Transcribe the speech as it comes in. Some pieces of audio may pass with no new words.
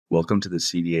Welcome to the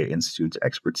CDA Institute's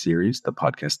Expert Series, the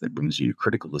podcast that brings you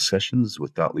critical discussions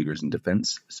with thought leaders in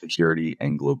defense, security,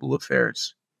 and global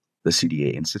affairs. The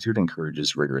CDA Institute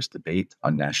encourages rigorous debate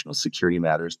on national security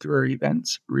matters through our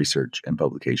events, research, and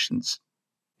publications.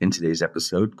 In today's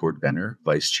episode, Gord Venner,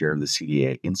 Vice Chair of the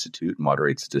CDA Institute,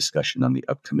 moderates a discussion on the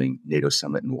upcoming NATO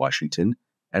Summit in Washington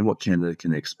and what Canada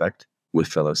can expect with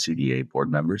fellow CDA board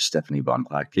members Stéfanie Von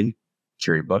Hlatky,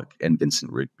 Kerry Buck, and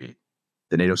Vincent Rigby.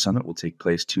 The NATO Summit will take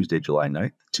place Tuesday, July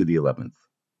 9th to the 11th.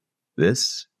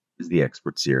 This is the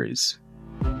Expert Series.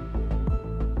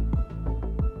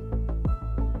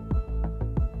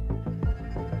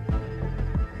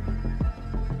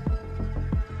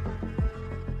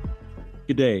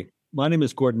 Good day. My name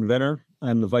is Gordon Venner.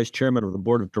 I'm the Vice Chairman of the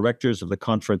Board of Directors of the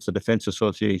Conference of Defense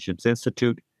Associations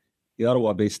Institute, the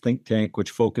Ottawa-based think tank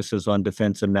which focuses on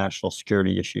defense and national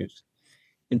security issues.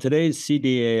 In today's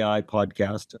CDAI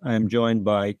podcast, I am joined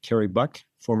by Kerry Buck,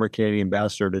 former Canadian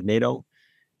ambassador to NATO,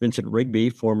 Vincent Rigby,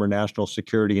 former National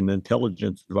Security and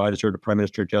Intelligence Advisor to Prime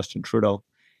Minister Justin Trudeau,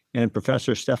 and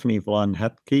Professor Stéfanie Von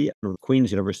Hlatky of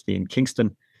Queen's University in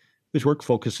Kingston, whose work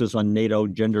focuses on NATO,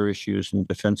 gender issues, and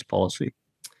defense policy.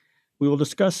 We will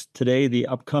discuss today the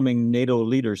upcoming NATO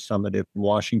Leaders Summit in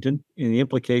Washington and the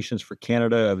implications for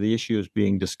Canada of the issues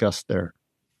being discussed there.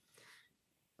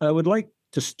 I would like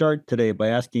to start today by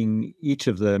asking each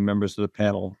of the members of the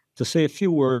panel to say a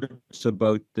few words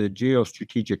about the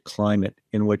geostrategic climate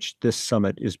in which this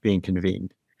summit is being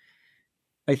convened.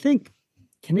 I think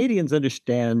Canadians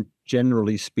understand,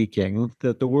 generally speaking,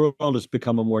 that the world has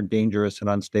become a more dangerous and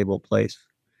unstable place.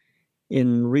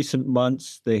 In recent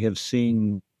months, they have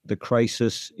seen the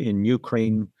crisis in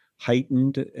Ukraine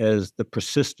heightened as the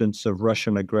persistence of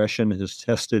Russian aggression has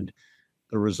tested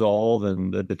the resolve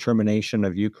and the determination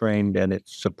of Ukraine and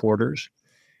its supporters.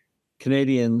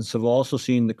 Canadians have also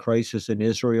seen the crisis in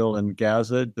Israel and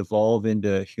Gaza devolve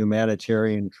into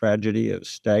humanitarian tragedy of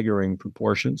staggering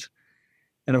proportions.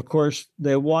 And of course,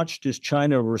 they watched as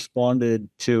China responded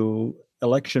to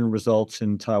election results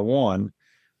in Taiwan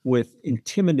with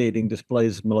intimidating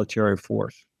displays of military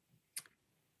force.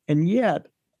 And yet,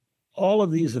 all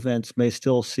of these events may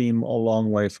still seem a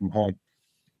long way from home.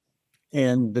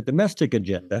 And the domestic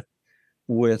agenda,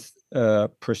 with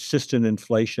persistent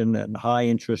inflation and high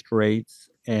interest rates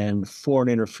and foreign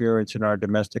interference in our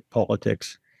domestic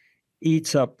politics,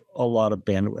 eats up a lot of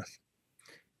bandwidth.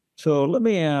 So let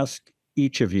me ask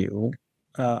each of you,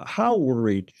 how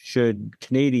worried should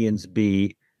Canadians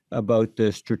be about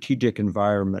the strategic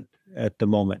environment at the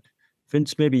moment?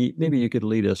 Vince, maybe you could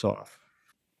lead us off.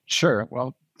 Sure.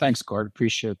 Well, thanks, Gord.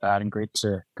 Appreciate that, and great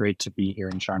to be here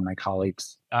and join my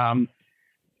colleagues.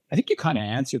 I think you kind of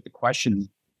answered the question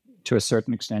to a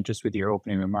certain extent just with your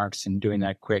opening remarks and doing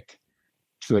that quick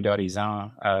tour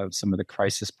d'horizon of some of the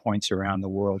crisis points around the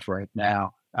world right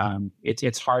now.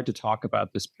 It's hard to talk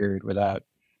about this period without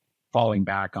falling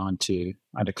back onto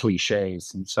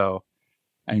cliches, and so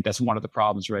I think that's one of the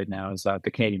problems right now is that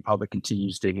the Canadian public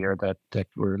continues to hear that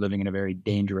we're living in a very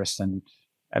dangerous and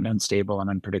unstable and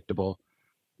unpredictable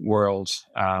world.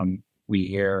 We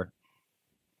hear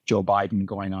Joe Biden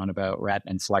going on about we're at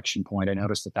an inflection point. I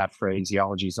noticed that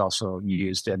phraseology is also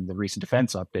used in the recent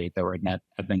defense update that we're at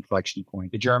an inflection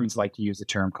point. The Germans like to use a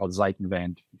term called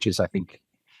Zeitenwende, which is, I think,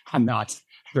 I'm not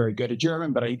very good at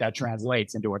German, but I think that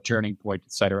translates into a turning point,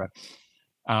 et cetera.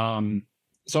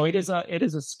 So it is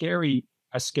a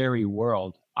scary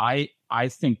world. I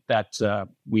think that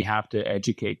we have to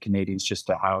educate Canadians just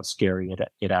to how scary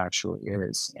it actually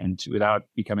is. And without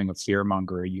becoming a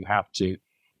fearmonger, you have to,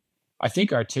 I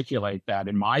think, articulate that,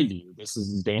 in my view, this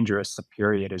is as dangerous a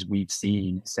period as we've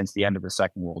seen since the end of the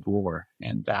Second World War.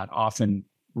 And that often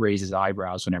raises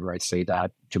eyebrows whenever I say that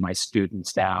to my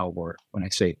students now, or when I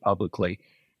say it publicly.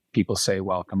 People say,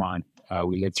 well, come on,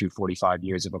 we lived through 45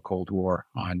 years of a Cold War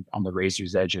on the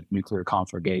razor's edge of nuclear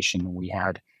conflagration. We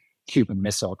had Cuban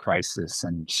Missile Crisis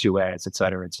and Suez, et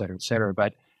cetera, et cetera, et cetera.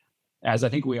 But as I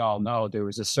think we all know, there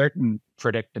was a certain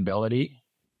predictability.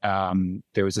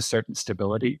 There was a certain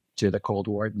stability to the Cold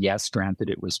War. Yes, granted,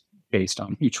 it was based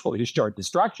on mutually assured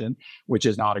destruction, which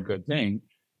is not a good thing.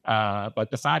 But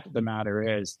the fact of the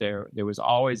matter is there was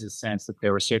always a sense that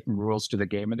there were certain rules to the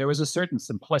game, and there was a certain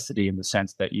simplicity in the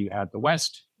sense that you had the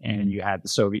West and you had the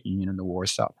Soviet Union and the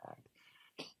Warsaw Pact.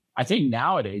 I think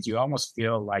nowadays you almost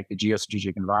feel like the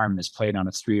geostrategic environment is played on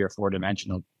a 3 or 4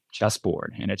 dimensional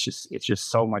chessboard, and it's just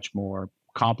so much more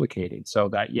complicated. So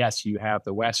that, yes, you have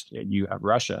the West and you have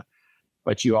Russia,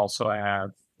 but you also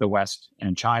have the West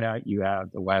and China, you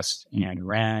have the West and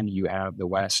Iran, you have the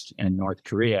West and North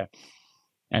Korea.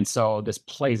 And so this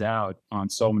plays out on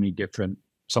so many different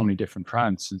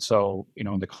fronts. And so,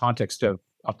 in the context of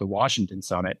the Washington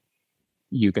summit,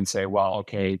 you can say, well,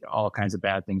 okay, all kinds of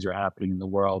bad things are happening in the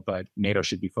world, but NATO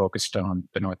should be focused on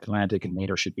the North Atlantic, and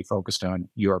NATO should be focused on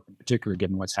Europe in particular,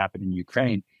 given what's happened in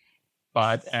Ukraine.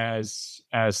 But as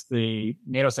the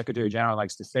NATO Secretary General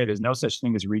likes to say, there's no such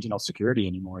thing as regional security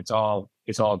anymore. It's all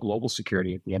global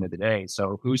security at the end of the day.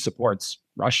 So who supports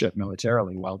Russia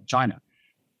militarily? Well, China,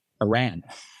 Iran,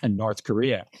 and North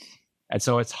Korea. And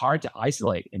so it's hard to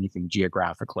isolate anything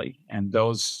geographically. And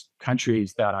those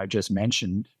countries that I just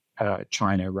mentioned,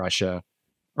 China, Russia,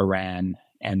 Iran,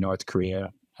 and North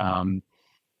Korea,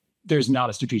 there's not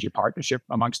a strategic partnership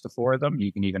amongst the four of them.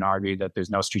 You can even argue that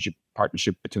there's no strategic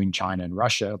partnership between China and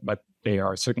Russia, but they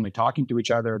are certainly talking to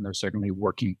each other and they're certainly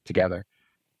working together.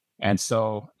 And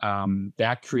so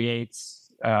that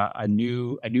creates a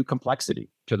new complexity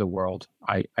to the world,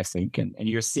 I think. And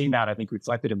you're seeing that, I think,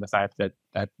 reflected in the fact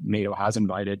that NATO has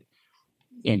invited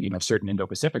certain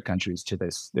Indo-Pacific countries to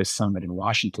this summit in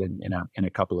Washington in a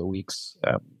couple of weeks.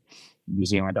 New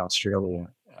Zealand, Australia,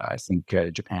 I think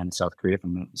Japan and South Korea, if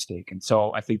I'm not mistaken.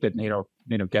 So I think that NATO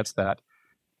gets that.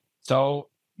 So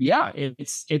yeah,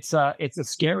 it's a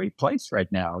scary place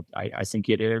right now. I think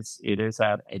it is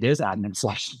at an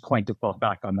inflection point, to fall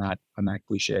back on that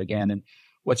cliche again. And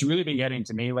what's really been getting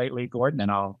to me lately, Gordon,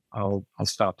 and I'll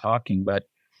stop talking, but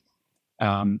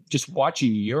just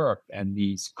watching Europe and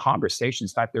these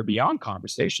conversations, in fact, they're beyond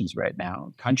conversations right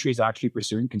now. Countries actually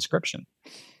pursuing conscription.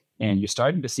 And you're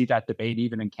starting to see that debate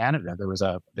even in Canada. There was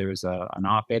an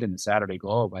op-ed in the Saturday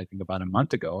Globe, I think about a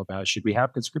month ago, about should we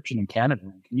have conscription in Canada?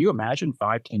 Can you imagine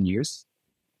 5-10 years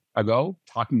ago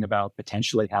talking about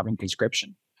potentially having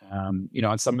conscription? And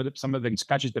some of the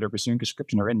countries that are pursuing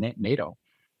conscription are in NATO.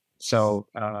 So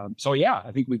yeah,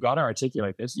 I think we've got to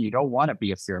articulate this. You don't want to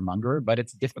be a fearmonger, but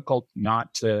it's difficult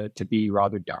not to be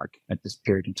rather dark at this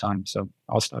period in time. So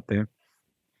I'll stop there.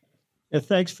 Yeah,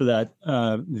 thanks for that,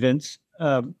 Vince.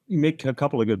 You make a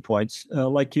couple of good points.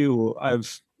 Like you,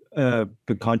 I've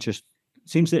been conscious. It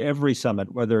seems that every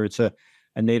summit, whether it's a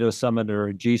NATO summit or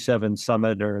a G7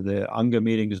 summit or the UNGA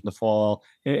meetings in the fall,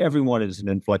 everyone is an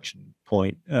inflection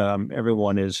point.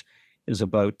 Everyone is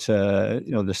about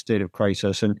the state of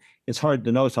crisis, and it's hard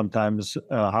to know sometimes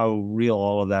how real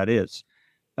all of that is.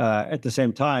 At the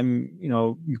same time,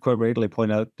 you quite rightly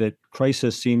point out that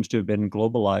crisis seems to have been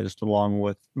globalized along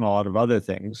with a lot of other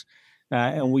things.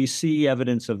 And we see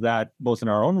evidence of that both in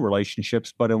our own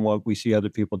relationships, but in what we see other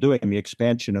people doing, and the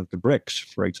expansion of the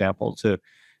BRICS, for example, to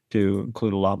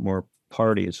include a lot more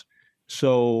parties.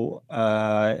 So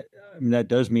that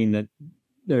does mean that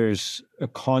there's a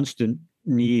constant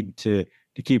need to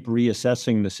keep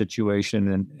reassessing the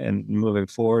situation and moving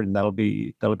forward, and that'll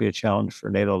be a challenge for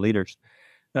NATO leaders.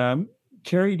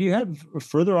 Kerry, do you have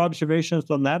further observations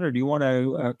on that, or do you want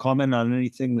to comment on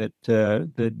anything that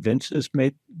Vince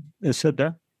has said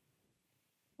there?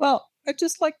 Well, I'd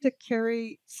just like to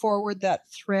carry forward that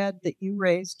thread that you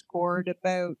raised, Gord,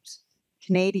 about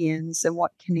Canadians and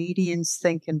what Canadians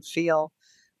think and feel.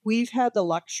 We've had the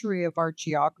luxury of our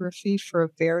geography for a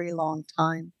very long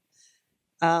time.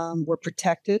 We're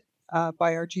protected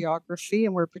by our geography,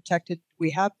 and we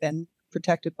have been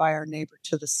protected by our neighbor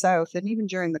to the south. And even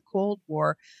during the Cold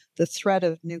War, the threat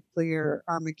of nuclear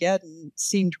Armageddon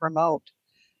seemed remote.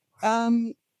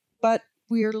 But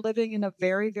we are living in a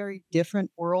very, very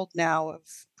different world now of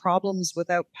problems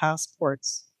without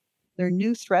passports. There are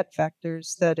new threat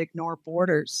vectors that ignore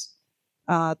borders.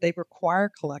 They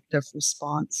require collective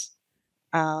response.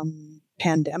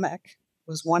 Pandemic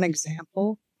was one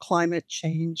example. Climate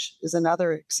change is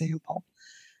another example.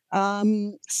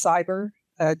 Cyber,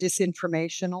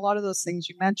 disinformation, a lot of those things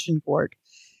you mentioned, Gord.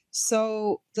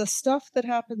 So the stuff that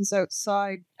happens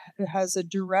outside has a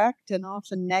direct and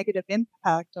often negative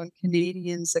impact on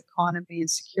Canadians' economy and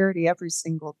security every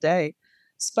single day.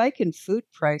 Spike in food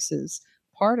prices,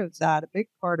 a big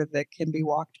part of it can be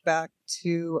walked back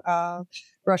to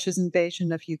Russia's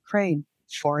invasion of Ukraine,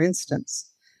 for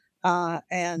instance,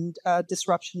 and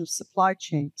disruption of supply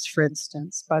chains, for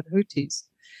instance, by the Houthis.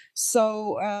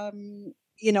 So,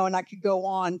 and I could go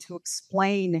on to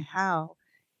explain how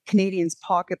Canadians'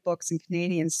 pocketbooks and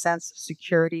Canadians' sense of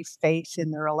security, faith in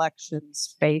their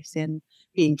elections, faith in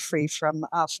being free from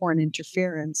foreign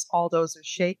interference, all those are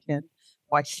shaken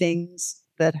by things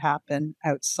that happen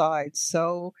outside.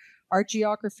 So our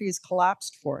geography has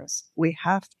collapsed for us. We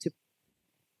have to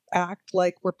act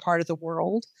like we're part of the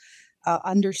world,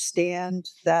 understand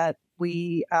that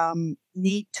we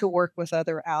need to work with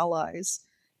other allies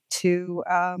to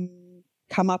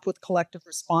come up with collective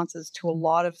responses to a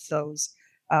lot of those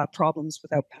problems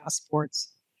without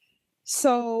passports.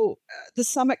 So the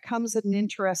summit comes at an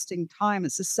interesting time.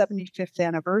 It's the 75th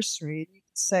anniversary. You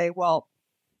could say, well,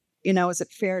 Is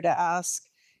it fair to ask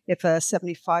if a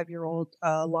 75-year-old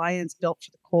alliance built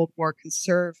for the Cold War can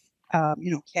serve,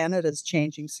 Canada's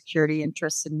changing security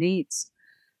interests and needs?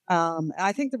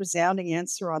 I think the resounding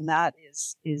answer on that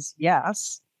is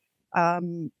yes.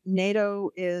 NATO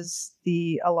is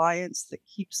the alliance that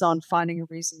keeps on finding a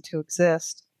reason to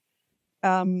exist.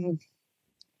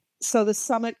 So the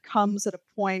summit comes at a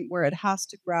point where it has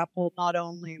to grapple not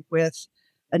only with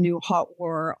a new hot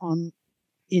war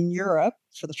in Europe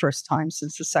for the first time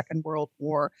since the Second World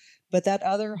War, but that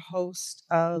other host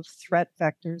of threat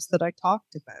vectors that I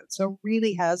talked about. So it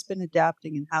really has been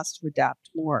adapting and has to adapt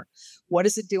more. What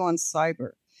does it do on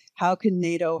cyber? How can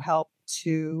NATO help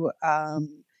to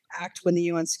act when the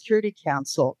UN Security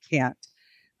Council can't?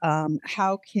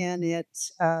 How can it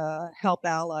help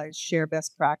allies share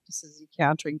best practices in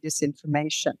countering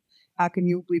disinformation? How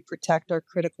can we protect our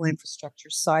critical infrastructure,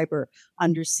 cyber,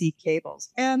 undersea cables?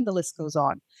 And the list goes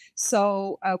on.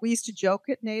 So we used to joke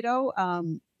at NATO,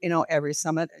 every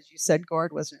summit, as you said,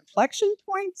 Gord, was an inflection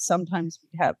point. Sometimes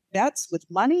we'd have bets with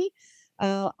money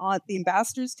on the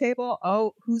ambassador's table.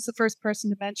 Oh, who's the first person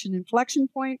to mention inflection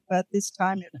point? But this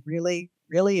time it really,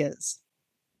 really is.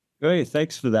 Great,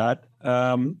 thanks for that.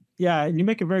 Yeah, and you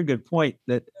make a very good point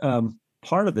that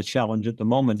part of the challenge at the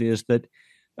moment is that,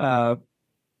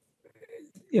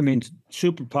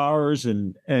 superpowers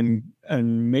and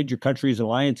major countries'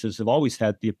 alliances have always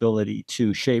had the ability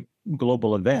to shape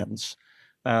global events.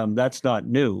 That's not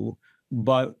new,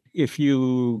 but if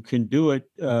you can do it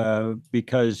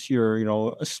because you're,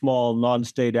 a small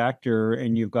non-state actor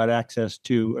and you've got access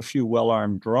to a few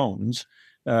well-armed drones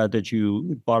that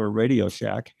you bought a Radio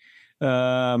Shack,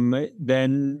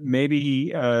 then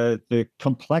maybe the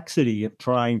complexity of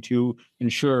trying to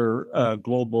ensure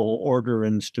global order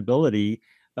and stability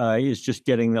is just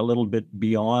getting a little bit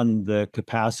beyond the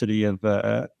capacity of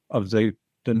the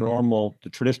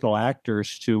traditional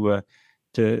actors to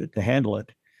handle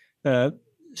it.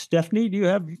 Stéfanie, do you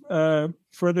have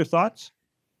further thoughts?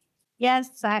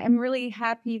 Yes, I'm really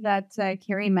happy that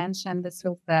Kerry mentioned this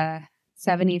was the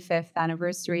 75th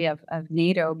anniversary of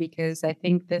NATO, because I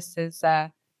think this is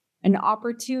an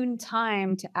opportune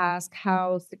time to ask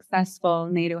how successful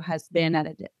NATO has been at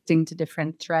adapting to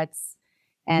different threats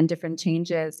and different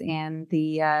changes in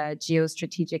the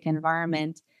geostrategic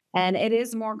environment. And it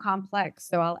is more complex.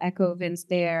 So I'll echo Vince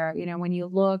there. When you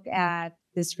look at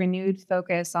this renewed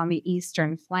focus on the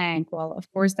eastern flank, well,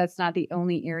 of course, that's not the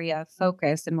only area of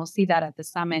focus. And we'll see that at the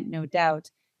summit, no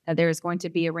doubt. There is going to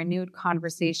be a renewed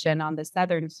conversation on the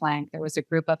southern flank. There was a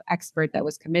group of experts that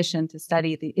was commissioned to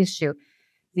study the issue.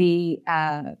 The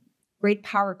great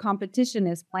power competition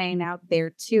is playing out there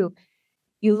too.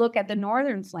 You look at the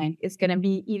northern flank, it's going to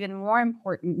be even more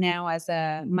important now as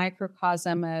a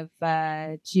microcosm of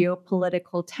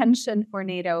geopolitical tension for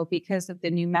NATO because of the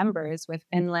new members with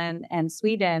Finland and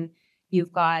Sweden.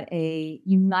 You've got a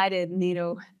united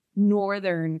NATO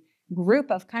northern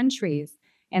group of countries.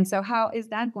 And so how is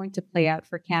that going to play out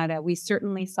for Canada? We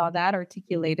certainly saw that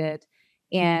articulated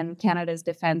in Canada's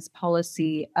defense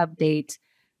policy update.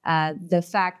 The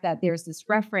fact that there's this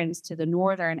reference to the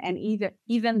northern and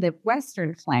even the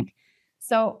western flank.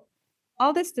 So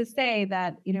all this to say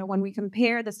that, when we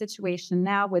compare the situation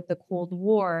now with the Cold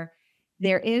War,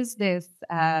 there is this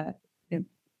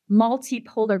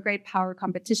multipolar great power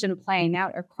competition playing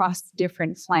out across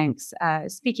different flanks,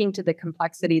 speaking to the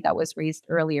complexity that was raised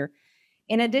earlier.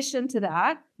 In addition to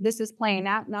that, this is playing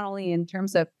out not only in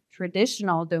terms of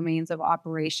traditional domains of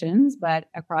operations, but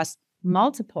across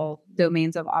multiple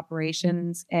domains of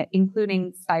operations,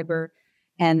 including cyber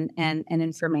and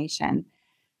information.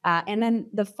 And then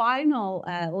the final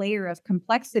layer of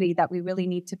complexity that we really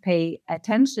need to pay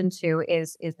attention to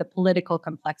is the political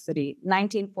complexity.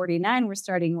 1949, we're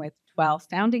starting with 12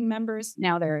 founding members.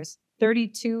 Now there's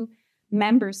 32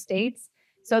 member states.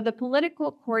 So the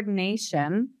political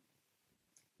coordination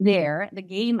there, the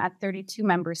game at 32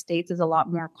 member states is a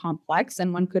lot more complex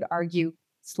and one could argue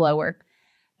slower.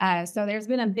 So there's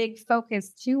been a big focus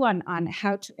too on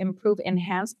how to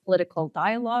enhance political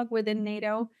dialogue within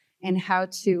NATO and how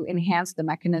to enhance the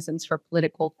mechanisms for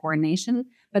political coordination.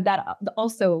 But that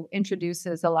also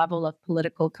introduces a level of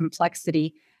political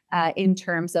complexity in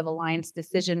terms of alliance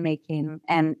decision-making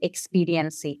and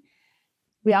expediency.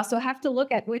 We also have to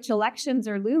look at which elections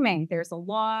are looming. There's a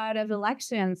lot of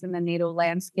elections in the NATO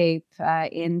landscape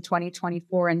in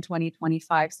 2024 and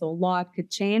 2025. So a lot could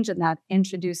change, and that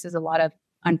introduces a lot of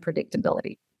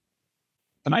unpredictability.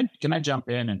 Can I jump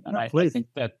in? And I think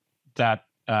that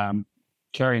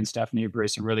Kerry and Stéfanie have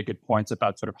raised some really good points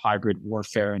about sort of hybrid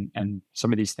warfare and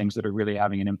some of these things that are really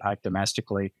having an impact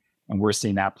domestically. And we're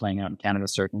seeing that playing out in Canada,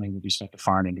 certainly with respect to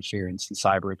foreign interference and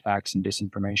cyber attacks and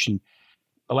disinformation.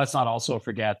 But let's not also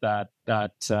forget that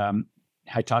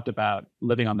I talked about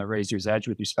living on the razor's edge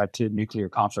with respect to nuclear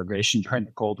conflagration during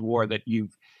the Cold War, that you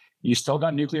still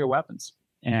got nuclear weapons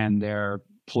and they're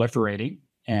proliferating.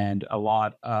 And a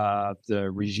lot of the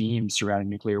regimes surrounding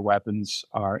nuclear weapons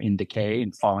are in decay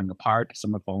and falling apart.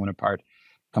 Some have fallen apart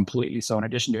completely. So in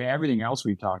addition to everything else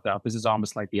we've talked about, this is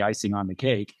almost like the icing on the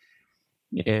cake,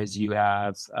 is you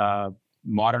have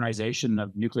modernization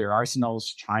of nuclear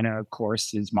arsenals. China, of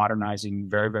course, is modernizing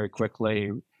very, very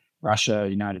quickly. Russia,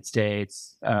 United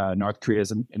States, North Korea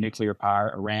is a nuclear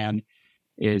power. Iran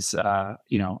is, a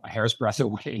hair's breadth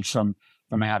away from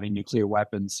having nuclear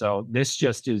weapons. So this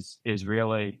just is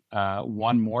really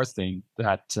one more thing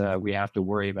that we have to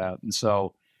worry about. And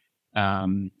so I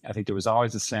think there was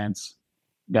always a sense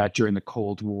that during the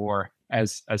Cold War,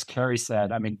 as Kerry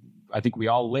said, I mean, I think we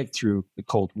all lived through the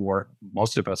Cold War.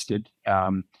 Most of us did.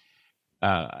 And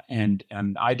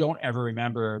I don't ever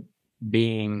remember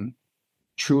being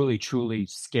truly, truly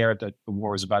scared that the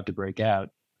war was about to break out,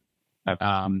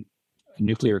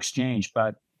 nuclear exchange.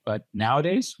 But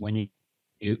nowadays, when you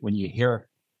hear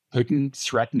Putin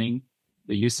threatening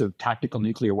the use of tactical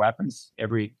nuclear weapons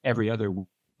every other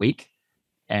week,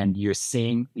 and you're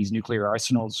seeing these nuclear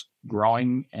arsenals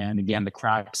growing, and again the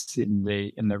cracks in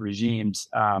the regimes,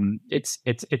 it's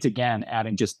again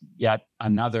adding just yet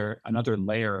another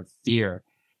layer of fear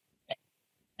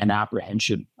and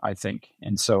apprehension, I think.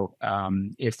 And so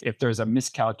if there's a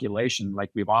miscalculation, like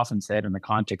we've often said in the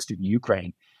context of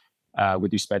Ukraine,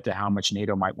 with respect to how much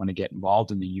NATO might want to get involved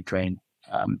in the Ukraine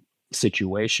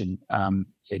situation,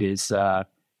 it is a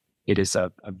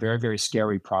very, very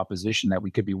scary proposition that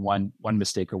we could be one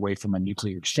mistake away from a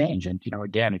nuclear exchange. And,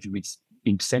 again, if you'd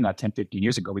been saying that 10, 15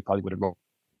 years ago, we probably would have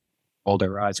rolled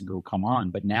our eyes and go, come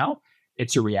on. But now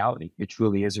it's a reality. It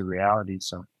truly is a reality.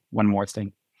 So one more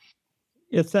thing.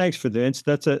 Yeah, thanks for this.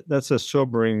 That's a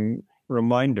sobering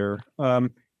reminder.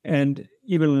 And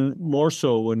even more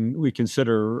so when we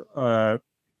consider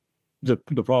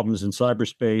the problems in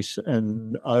cyberspace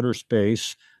and outer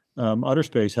space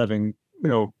having,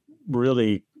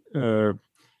 really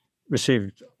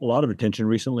received a lot of attention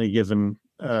recently, given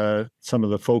some of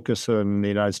the focus in the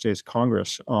United States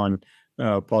Congress on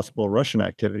possible Russian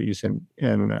activities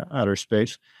in outer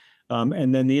space.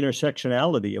 And then the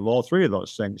intersectionality of all three of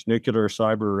those things, nuclear,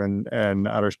 cyber, and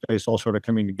outer space, all sort of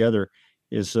coming together,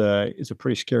 is a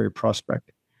pretty scary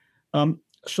prospect.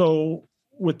 So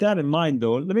with that in mind,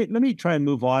 though, let me try and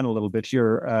move on a little bit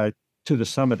here to the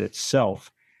summit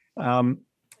itself.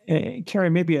 Kerry,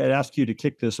 maybe I'd ask you to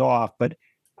kick this off, but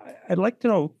I'd like to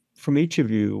know from each of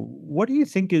you, what do you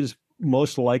think is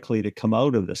most likely to come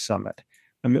out of the summit?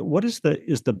 I mean, what is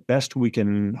the best we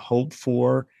can hope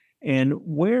for, and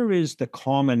where is the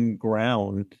common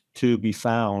ground to be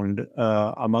found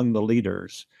among the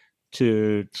leaders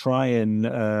to try and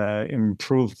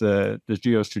improve the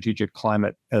geostrategic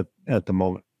climate at the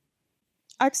moment?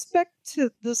 I expect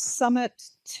the summit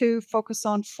to focus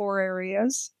on 4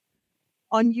 areas.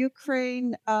 On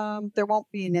Ukraine, there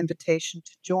won't be an invitation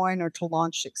to join or to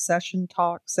launch accession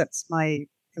talks. That's my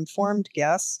informed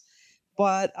guess.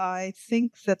 But I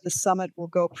think that the summit will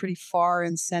go pretty far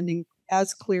in sending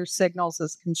as clear signals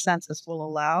as consensus will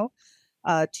allow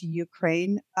to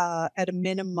Ukraine. At a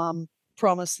minimum,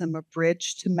 promise them a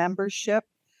bridge to membership.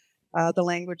 The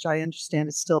language, I understand,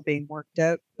 is still being worked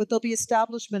out. But there'll be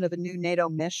establishment of a new NATO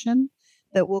mission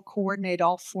that will coordinate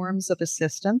all forms of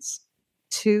assistance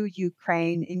to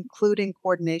Ukraine, including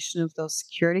coordination of those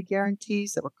security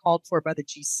guarantees that were called for by the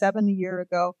G7 a year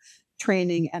ago,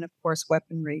 training, and of course,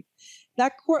 weaponry.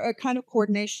 That kind of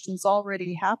coordination is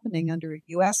already happening under a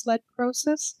US-led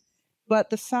process, but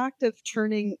the fact of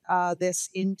turning this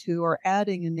into or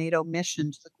adding a NATO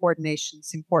mission to the coordination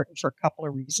is important for a couple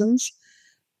of reasons.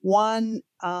 One,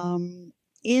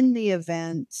 in the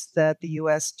event that the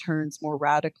US turns more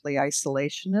radically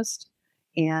isolationist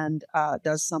and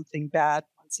does something bad,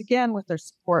 once again, with their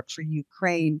support for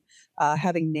Ukraine,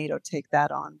 having NATO take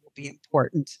that on will be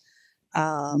important.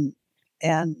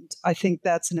 And I think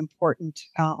that's an important,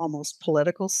 almost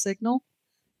political signal.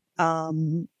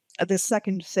 The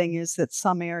second thing is that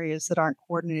some areas that aren't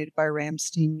coordinated by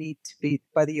Ramstein need to be,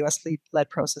 by the US-led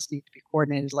process, need to be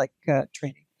coordinated, like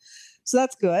training. So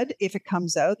that's good if it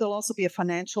comes out. There'll also be a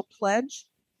financial pledge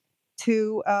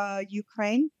to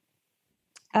Ukraine.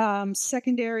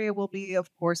 Second area will be, of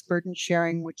course, burden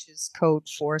sharing, which is code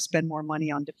for spend more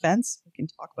money on defense. We can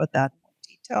talk about that in more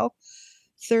detail.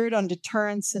 Third, on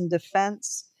deterrence and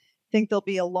defense, think there'll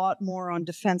be a lot more on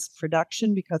defense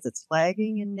production because it's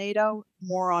lagging in NATO,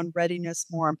 more on readiness,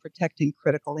 more on protecting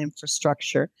critical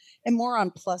infrastructure, and more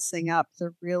on plussing up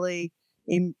the really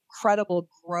incredible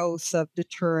growth of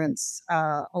deterrence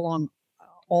along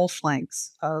all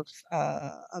flanks of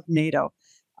NATO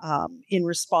in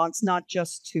response not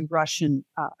just to Russian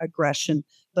aggression,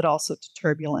 but also to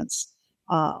turbulence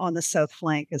on the south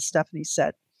flank, as Stéfanie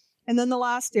said. And then the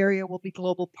last area will be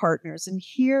global partners. And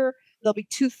here there'll be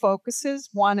two focuses.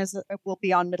 One will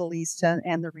be on Middle East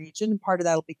and the region. Part of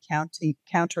that will be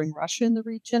countering Russia in the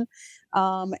region.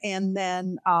 And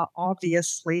then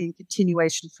obviously, in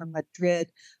continuation from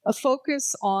Madrid, a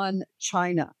focus on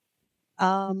China.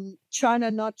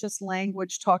 China, not just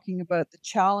language, talking about the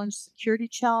challenge, security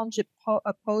challenge it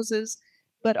poses,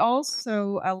 but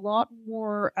also a lot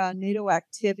more NATO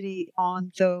activity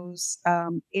on those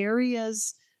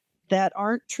areas that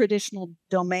aren't traditional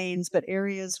domains, but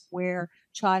areas where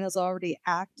China's already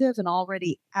active and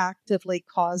already actively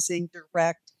causing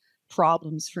direct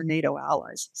problems for NATO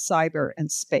allies, cyber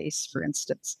and space, for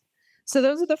instance. So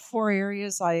those are the four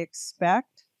areas I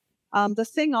expect. The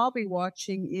thing I'll be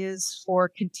watching is for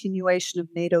continuation of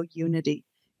NATO unity,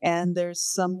 and there's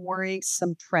some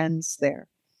worrisome trends there.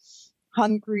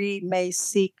 Hungary may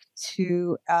seek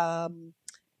to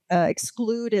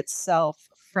exclude itself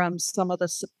from some of the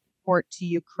support to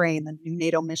Ukraine, the new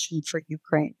NATO mission for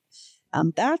Ukraine.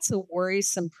 That's a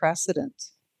worrisome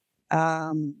precedent.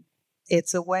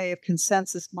 It's a way of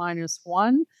consensus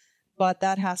 -1, but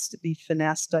that has to be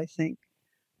finessed, I think.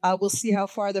 We'll see how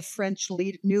far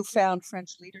the newfound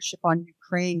French leadership on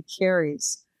Ukraine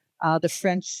carries. The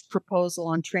French proposal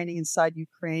on training inside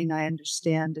Ukraine, I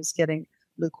understand, is getting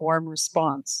lukewarm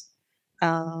response.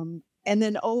 And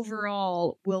then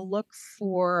overall, we'll look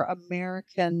for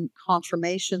American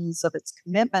confirmations of its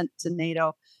commitment to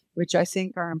NATO, which I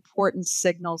think are important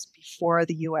signals before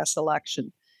the U.S.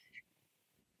 election.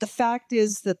 The fact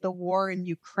is that the war in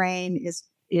Ukraine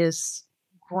is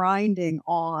grinding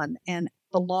on, and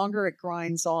the longer it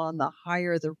grinds on, the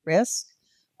higher the risk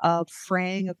of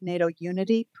fraying of NATO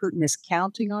unity. Putin is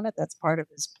counting on it. That's part of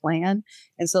his plan.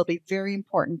 And so it'll be very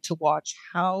important to watch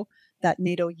how that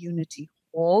NATO unity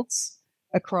holds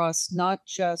across not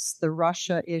just the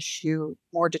Russia issue,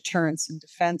 more deterrence and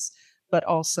defense, but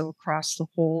also across the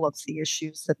whole of the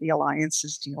issues that the alliance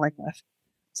is dealing with.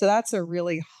 So that's a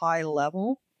really high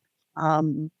level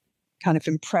kind of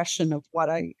impression of what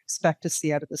I expect to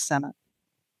see out of the Summit.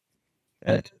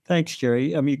 Thanks,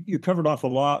 Kerry. I mean, you covered off a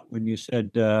lot when you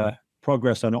said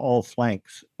progress on all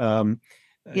flanks.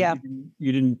 Yeah.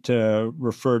 You didn't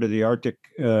refer to the Arctic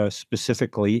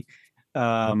specifically,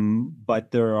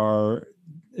 but there are,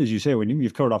 as you say, when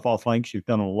you've covered off all flanks, you've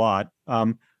done a lot.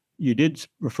 You did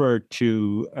refer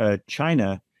to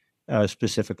China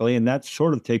specifically, and that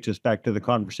sort of takes us back to the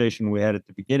conversation we had at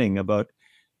the beginning about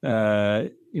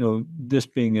this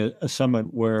being a summit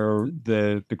where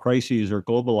the crises are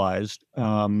globalized,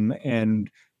 and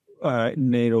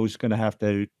NATO is going to have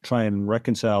to try and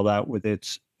reconcile that with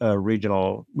its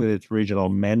regional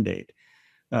mandate.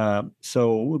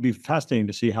 So it would be fascinating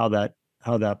to see how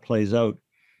that plays out.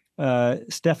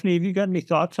 Stéfanie, have you got any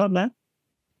thoughts on that?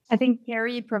 I think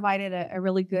Kerry provided a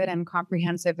really good and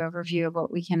comprehensive overview of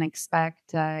what we can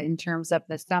expect in terms of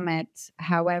the summit.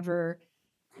 However,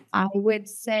 I would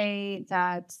say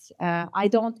that I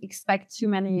don't expect too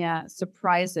many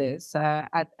surprises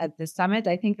at the summit.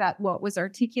 I think that what was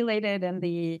articulated in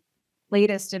the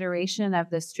latest iteration of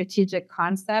the strategic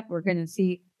concept, we're going to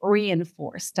see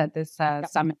reinforced at this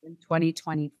summit in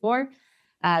 2024.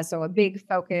 So a big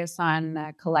focus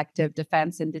on collective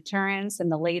defense and deterrence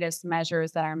and the latest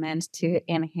measures that are meant to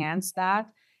enhance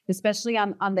that. Especially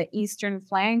on the eastern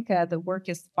flank, the work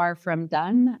is far from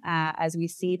done as we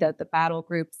see that the battle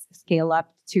groups scale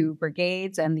up to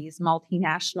brigades and these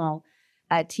multinational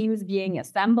teams being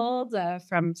assembled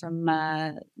from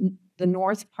the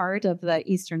north part of the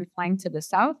eastern flank to the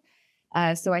south.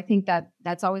 So I think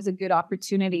that's always a good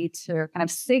opportunity to kind of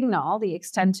signal the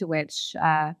extent to which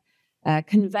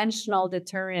conventional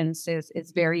deterrence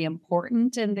is very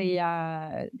important in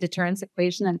the deterrence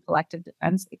equation and collective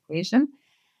defense equation.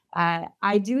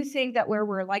 I do think that where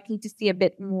we're likely to see a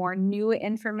bit more new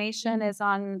information is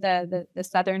on the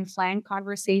southern flank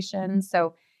conversation.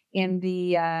 So in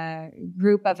the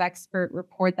group of expert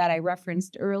report that I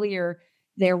referenced earlier,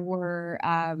 there was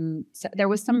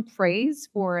some praise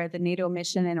for the NATO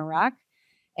mission in Iraq.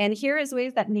 And here is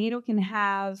ways that NATO can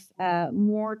have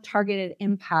more targeted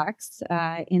impacts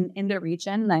in the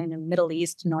region, in the Middle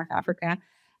East, North Africa,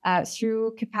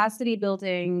 through capacity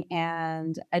building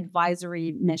and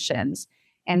advisory missions.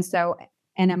 And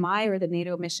NMI, or the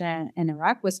NATO mission in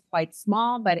Iraq, was quite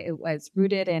small, but it was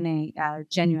rooted in a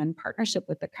genuine partnership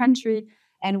with the country,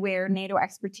 and where NATO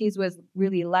expertise was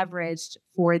really leveraged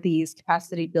for these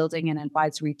capacity building and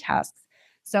advisory tasks.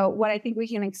 So what I think we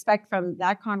can expect from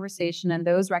that conversation and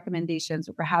those recommendations,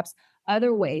 or perhaps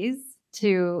other ways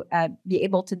to be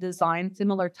able to design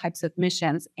similar types of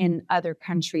missions in other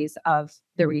countries of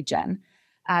the region,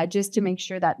 just to make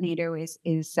sure that NATO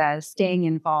is staying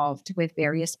involved with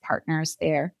various partners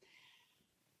there.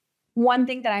 One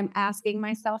thing that I'm asking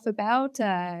myself about,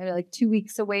 like 2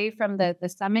 weeks away from the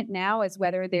summit now, is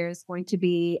whether there's going to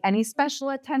be any special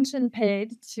attention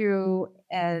paid to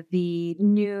the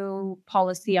new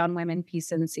policy on women,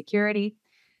 peace, and security.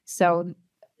 So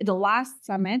the last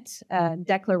summit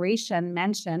declaration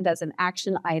mentioned as an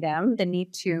action item the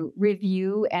need to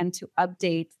review and to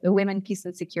update the women, peace,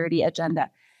 and security agenda.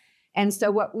 And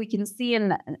so what we can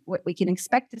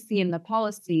expect to see in the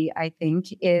policy, I think,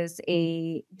 is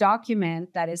a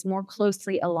document that is more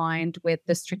closely aligned with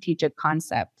the strategic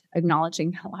concept,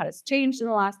 acknowledging a lot has changed in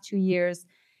the last 2 years,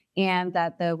 and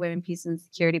that the women, peace, and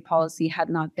security policy had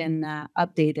not been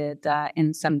updated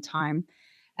in some time.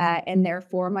 And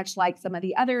therefore, much like some of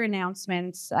the other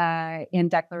announcements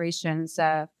and declarations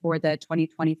for the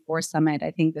 2024 summit,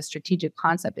 I think the strategic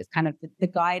concept is kind of the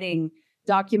guiding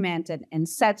document and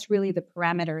sets really the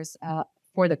parameters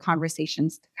for the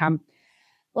conversations to come.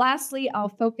 Lastly, I'll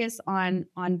focus on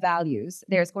values.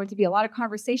 There's going to be a lot of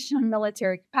conversation on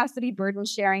military capacity, burden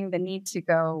sharing, the need to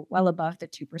go well above the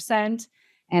 2%,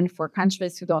 and for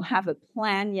countries who don't have a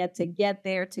plan yet to get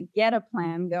there, to get a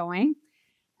plan going.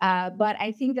 But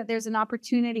I think that there's an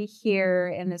opportunity here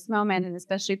in this moment, and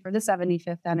especially for the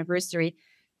 75th anniversary,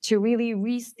 to really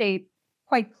restate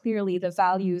quite clearly the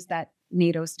values that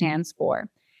NATO stands for.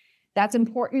 That's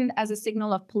important as a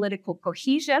signal of political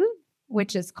cohesion,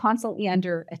 which is constantly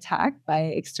under attack by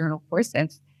external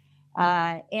forces,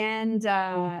 and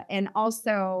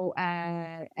also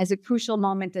as a crucial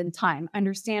moment in time,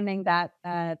 understanding that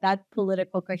that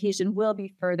political cohesion will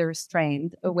be further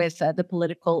strained with the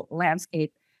political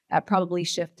landscape probably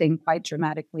shifting quite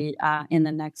dramatically in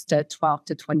the next 12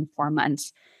 to 24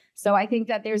 months. So I think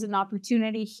that there's an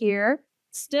opportunity here,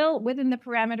 still within the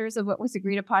parameters of what was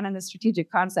agreed upon in the strategic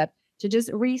concept, to just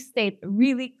restate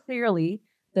really clearly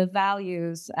the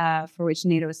values for which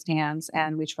NATO stands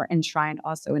and which were enshrined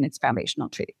also in its foundational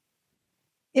treaty.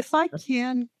 If I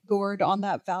can, Gord, on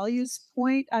that values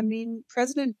point, I mean,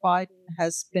 President Biden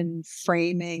has been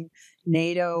framing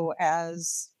NATO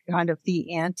as kind of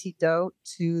the antidote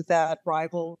to that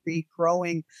rivalry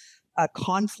growing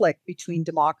conflict between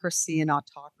democracy and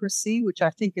autocracy, which I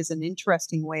think is an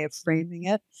interesting way of framing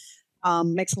it.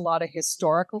 Makes a lot of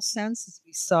historical sense, as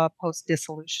we saw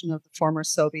post-dissolution of the former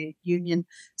Soviet Union,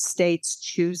 states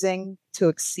choosing to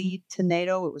accede to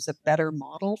NATO. It was a better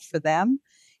model for them.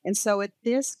 And so at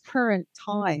this current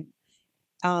time,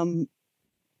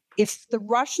 if the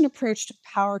Russian approach to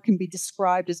power can be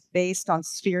described as based on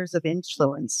spheres of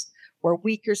influence, where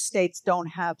weaker states don't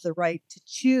have the right to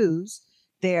choose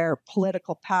their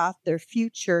political path, their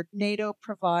future, NATO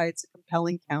provides a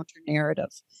compelling counter-narrative.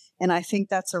 And I think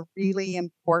that's a really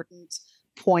important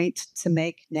point to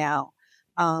make now.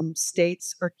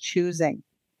 States are choosing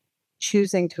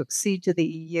to accede to the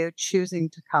EU, choosing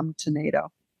to come to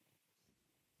NATO.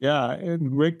 Yeah,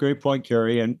 great point,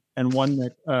 Kerry, and one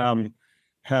that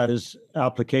has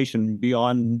application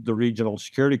beyond the regional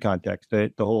security context.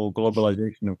 The whole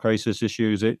globalization of crisis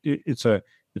issues. It's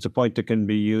a point that can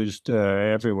be used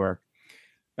everywhere.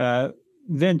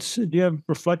 Vince, do you have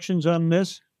reflections on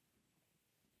this?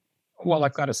 Well,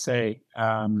 I've got to say,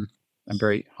 I'm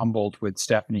very humbled with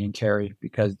Stéfanie and Kerry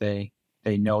because they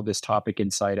know this topic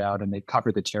inside out and they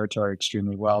cover the territory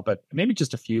extremely well. But maybe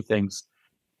just a few things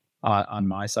on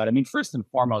my side. I mean, first and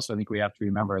foremost, I think we have to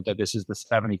remember that this is the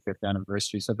 75th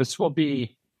anniversary. So this will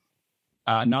be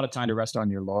not a time to rest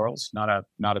on your laurels, not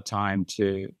a time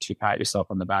to pat yourself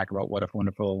on the back about what a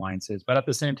wonderful alliance is. But at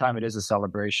the same time, it is a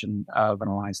celebration of an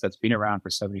alliance that's been around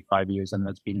for 75 years and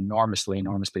that's been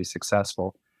enormously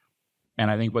successful.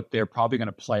 And I think what they're probably going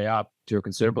to play up to a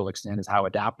considerable extent is how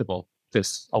adaptable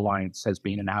this alliance has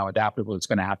been and how adaptable it's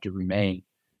going to have to remain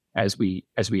as we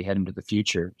head into the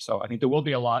future. So I think there will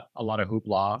be a lot of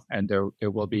hoopla, and there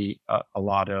will be a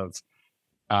lot of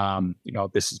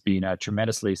this has been a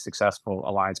tremendously successful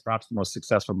alliance, perhaps the most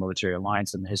successful military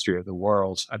alliance in the history of the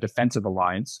world, a defensive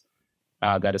alliance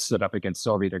that has stood up against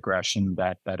Soviet aggression,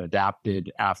 that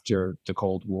adapted after the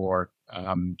Cold War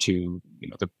to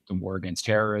the war against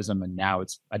terrorism, and now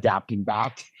it's adapting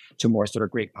back to more sort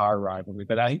of great power rivalry.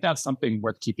 But I think that's something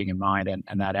worth keeping in mind,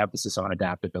 and that emphasis on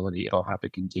adaptability. It'll have to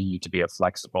continue to be a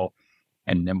flexible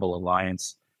and nimble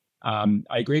alliance. I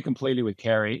agree completely with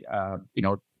Kerry.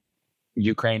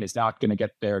 Ukraine is not going to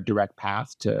get their direct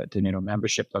path to NATO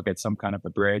membership. They'll get some kind of a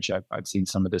bridge. I've seen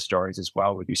some of the stories as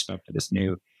well with respect to this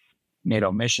new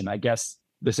NATO mission. I guess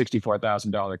the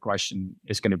 $64,000 question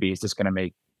is going to be, is this going to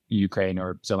make Ukraine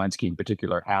or Zelensky in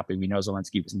particular happy? We know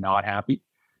Zelensky was not happy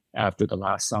after the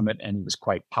last summit, and he was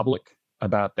quite public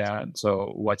about that.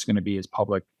 So what's going to be his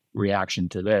public reaction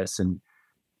to this? And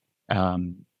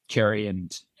Kerry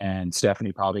and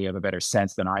Stéfanie probably have a better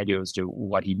sense than I do as to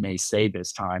what he may say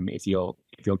this time. If he'll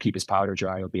keep his powder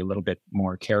dry, he'll be a little bit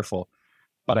more careful.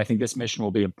 But I think this mission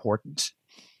will be important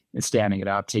in standing it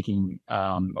up, taking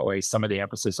away some of the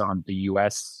emphasis on the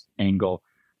U.S. angle.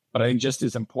 But I think just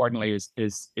as importantly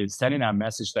is sending out a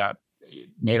message that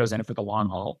NATO's in it for the long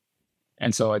haul,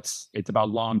 and so it's about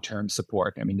long-term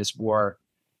support. I mean, this war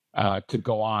could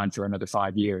go on for another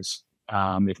 5 years,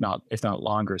 if not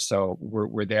longer. So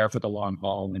we're there for the long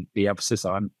haul, and the emphasis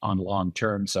on long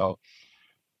term. So,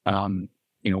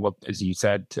 as you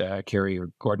said, Kerry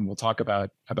or Gordon, we'll talk about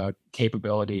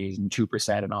capabilities and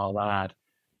 2% and all that.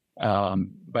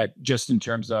 But just in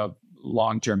terms of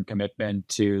long-term commitment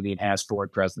to the enhanced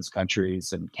forward presence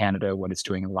countries and Canada, what it's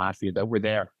doing in Latvia, that we're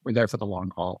there for the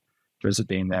long haul in terms of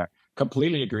being there.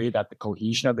 Completely agree that the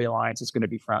cohesion of the alliance is going to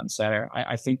be front and center.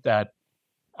 I think that,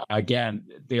 again,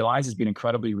 the alliance has been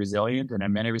incredibly resilient, and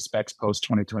in many respects,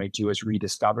 post-2022 has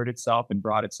rediscovered itself and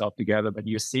brought itself together. But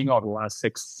you're seeing over the last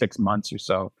six months or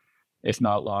so, if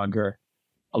not longer,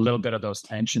 a little bit of those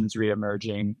tensions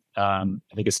reemerging. I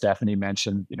think as Stéfanie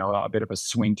mentioned, a bit of a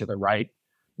swing to the right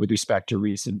with respect to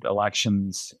recent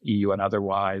elections, EU and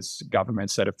otherwise.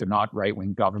 Governments that if they're not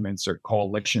right-wing governments or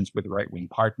coalitions with right-wing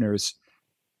partners,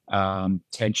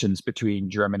 tensions between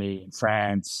Germany and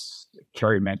France.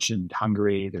 Kerry mentioned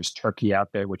Hungary. There's Turkey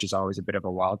out there, which is always a bit of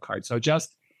a wild card. So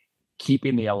just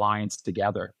keeping the alliance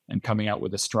together and coming out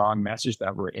with a strong message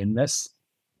that we're in this,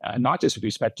 not just with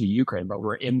respect to Ukraine, but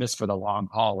we're in this for the long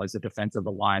haul as a defensive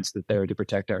alliance that's there to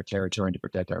protect our territory and to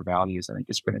protect our values. I think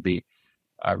it's going to be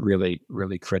really,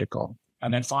 really critical.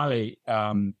 And then finally,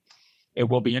 it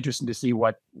will be interesting to see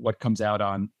what comes out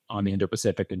on the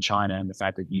Indo-Pacific and China, and the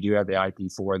fact that you do have the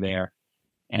IP4 there,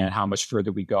 and how much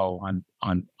further we go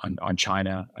on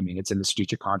China. I mean, it's in the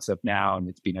strategic concept now, and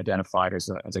it's been identified as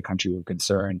a country of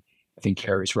concern. I think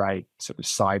Kerry's right. So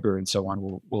cyber and so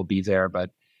on will be there, but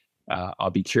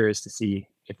I'll be curious to see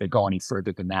if they go any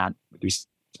further than that with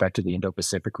respect to the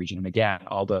Indo-Pacific region. And again,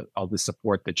 all the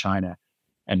support that China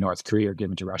and North Korea are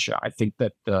giving to Russia. I think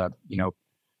that the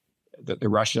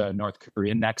Russia-North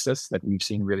Korean nexus that we've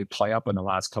seen really play up in the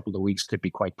last couple of weeks could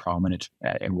be quite prominent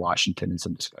in Washington, and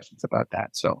some discussions about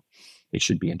that. So it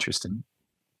should be interesting.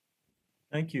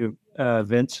 Thank you,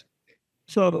 Vince.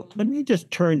 So let me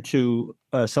just turn to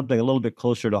something a little bit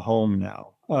closer to home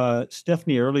now.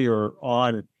 Stéfanie earlier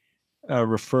on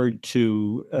referred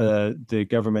to the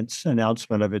government's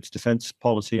announcement of its defense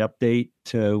policy update,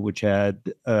 which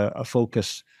had a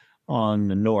focus on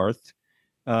the North.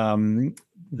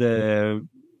 The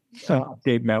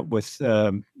update met with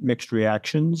mixed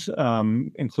reactions,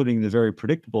 including the very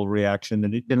predictable reaction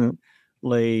that it didn't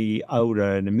lay out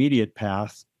an immediate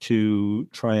path to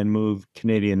try and move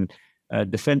Canadian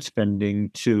defense spending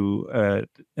to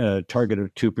a target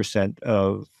of 2%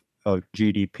 of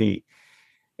GDP.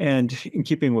 And in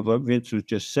keeping with what Vince was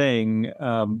just saying,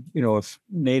 if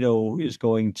NATO is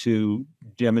going to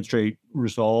demonstrate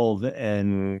resolve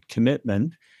and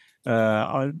commitment,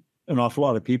 an awful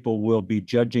lot of people will be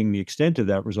judging the extent of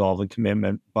that resolve and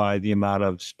commitment by the amount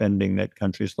of spending that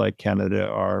countries like Canada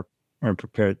are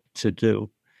prepared to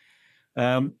do.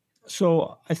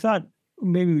 So I thought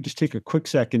maybe we just take a quick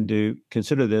second to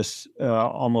consider this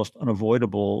almost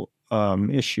unavoidable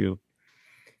issue.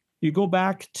 You go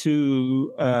back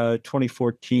to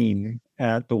 2014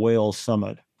 at the Wales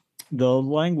Summit. The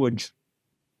language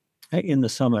in the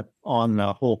summit on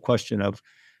the whole question of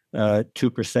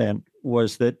 2%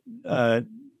 was that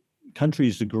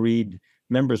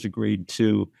members agreed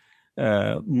to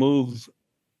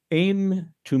aim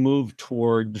to move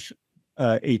towards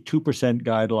a 2%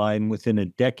 guideline within a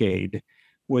decade,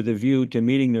 with a view to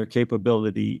meeting their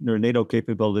NATO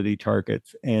capability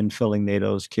targets and filling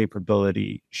NATO's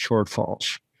capability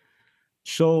shortfalls.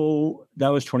 So that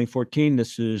was 2014.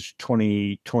 This is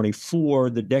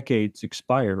 2024. The decade's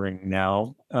expiring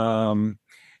now.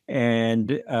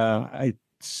 And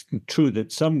it's true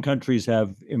that some countries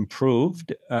have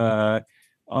improved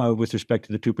with respect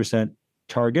to the 2%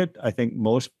 target. I think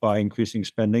most by increasing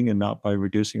spending and not by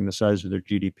reducing the size of their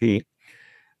GDP.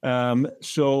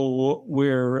 So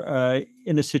we're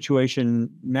in a situation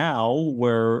now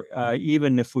where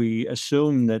even if we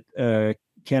assume that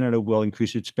Canada will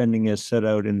increase its spending as set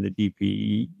out in the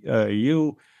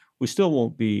DPU, we still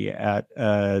won't be at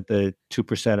the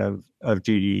 2% of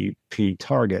GDP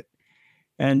target.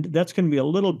 And that's going to be a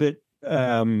little bit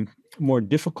more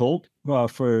difficult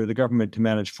for the government to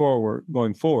manage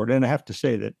going forward. And I have to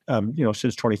say that,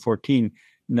 since 2014,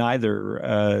 neither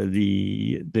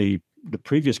the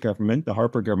previous government, the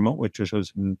Harper government, which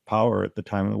was in power at the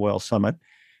time of the Wales Summit,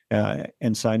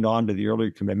 and signed on to the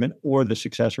earlier commitment, or the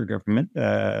successor government,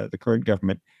 the current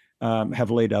government,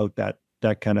 have laid out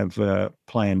that kind of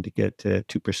plan to get to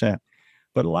 2%.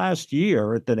 But last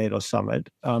year at the NATO Summit,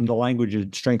 the language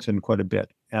had strengthened quite a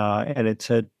bit. And it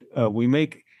said, we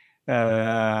make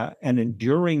an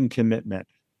enduring commitment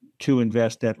to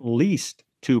invest at least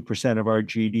 2% of our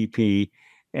GDP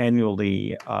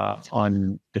annually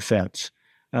on defense.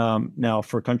 Now,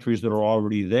 for countries that are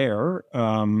already there,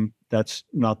 that's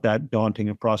not that daunting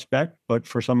a prospect. But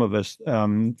for some of us,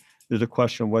 there's a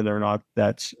question of whether or not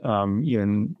that's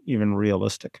even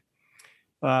realistic.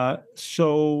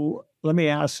 So let me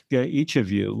ask each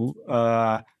of you,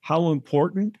 how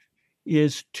important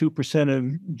is 2%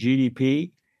 of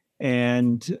GDP,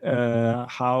 and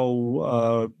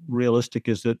how realistic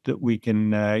is it that we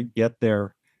can get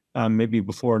there maybe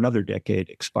before another decade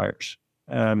expires?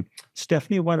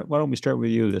 Stéfanie, why don't we start with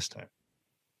you this time?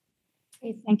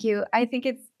 Okay, thank you. I think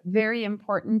it's very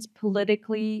important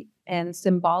politically and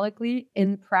symbolically.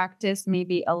 In practice,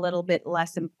 maybe a little bit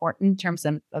less important in terms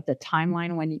of the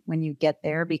timeline when you get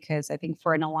there, because I think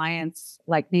for an alliance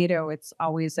like NATO, it's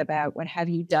always about what have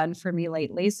you done for me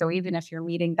lately. So even if you're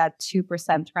meeting that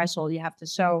 2% threshold, you have to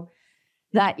show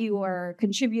that you are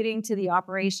contributing to the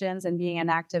operations and being an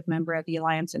active member of the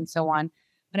alliance and so on.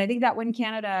 But I think that when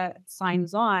Canada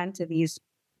signs on to these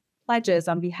pledges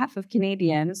on behalf of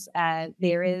Canadians,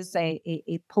 there is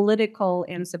a political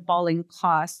and symbolic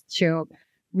cost to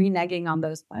reneging on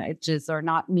those pledges or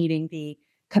not meeting the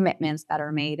commitments that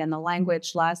are made. And the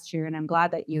language last year, and I'm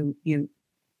glad that you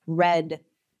read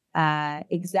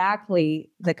exactly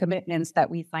the commitments that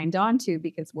we signed on to,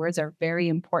 because words are very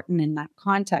important in that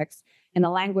context. And the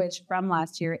language from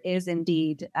last year is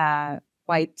indeed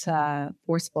quite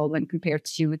forceful when compared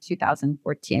to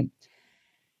 2014.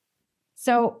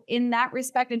 So in that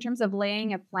respect, in terms of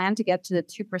laying a plan to get to the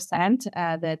 2%,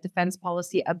 the defense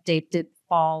policy update did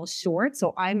fall short.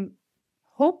 So I'm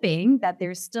hoping that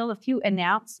there's still a few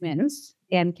announcements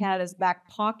in Canada's back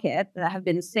pocket that have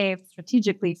been saved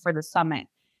strategically for the summit.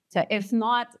 So if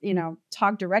not,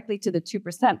 talk directly to the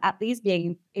 2%, at least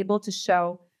being able to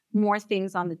show more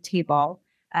things on the table,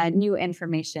 new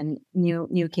information,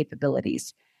 new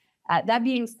capabilities. That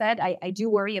being said, I do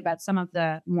worry about some of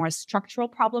the more structural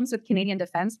problems with Canadian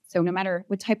defense. So no matter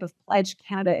what type of pledge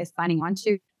Canada is signing on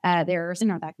to, there's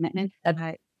that commitment.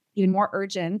 Even more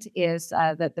urgent is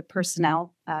the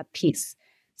personnel piece.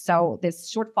 So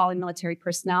this shortfall in military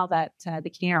personnel that the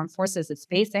Canadian Armed Forces is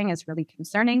facing is really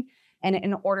concerning. And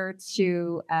in order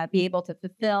to be able to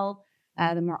fulfill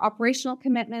the more operational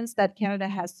commitments that Canada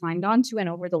has signed on to, and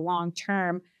over the long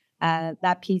term,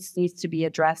 that piece needs to be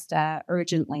addressed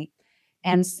urgently.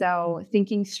 And so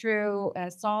thinking through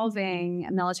solving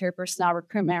military personnel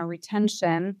recruitment and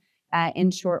retention in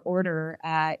short order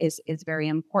is very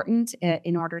important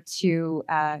in order to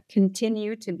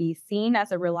continue to be seen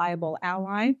as a reliable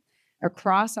ally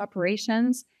across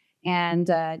operations, and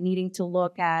needing to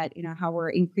look at how we're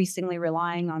increasingly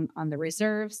relying on the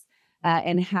reserves,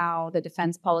 and how the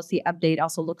defense policy update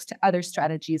also looks to other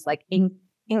strategies like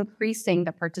increasing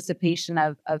the participation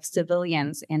of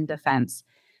civilians in defense.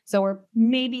 So we're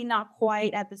maybe not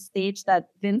quite at the stage that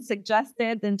Vince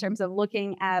suggested in terms of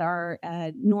looking at our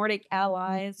Nordic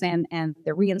allies and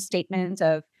the reinstatement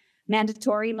of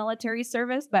mandatory military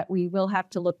service, but we will have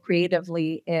to look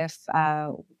creatively if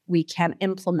we can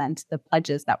implement the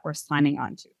pledges that we're signing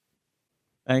on to.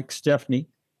 Thanks, Stéfanie.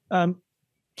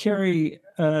 Kerry,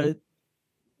 I'll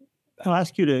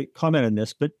ask you to comment on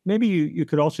this, but maybe you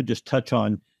could also just touch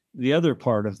on the other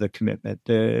part of the commitment,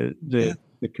 the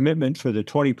commitment for the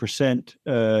 20%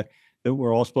 that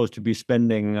we're all supposed to be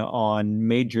spending on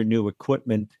major new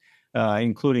equipment,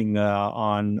 including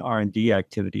on R&D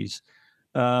activities.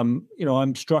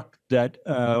 I'm struck that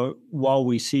while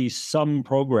we see some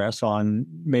progress on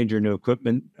major new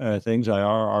equipment things,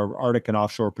 our Arctic and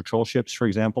offshore patrol ships, for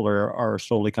example, are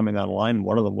slowly coming online.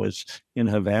 One of them was in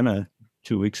Havana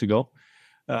 2 weeks ago.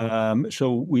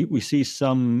 So we see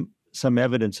some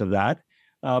evidence of that.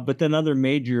 But then other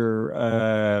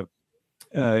major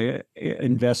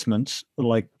investments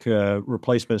like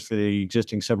replacements for the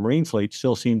existing submarine fleet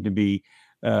still seem to be,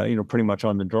 pretty much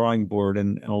on the drawing board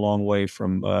and a long way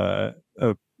from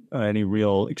any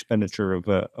real expenditure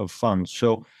of funds.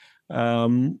 So,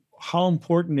 how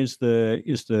important is the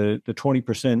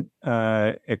 20%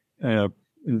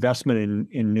 investment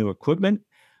in new equipment,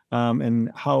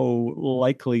 and how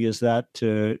likely is that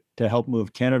to help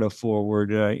move Canada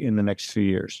forward in the next few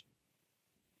years?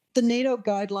 The NATO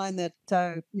guideline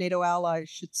that NATO allies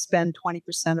should spend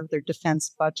 20% of their defense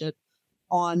budget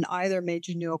on either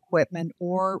major new equipment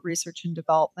or research and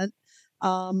development.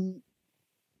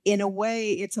 In a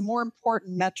way, it's a more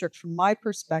important metric from my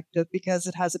perspective because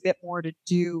it has a bit more to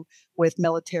do with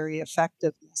military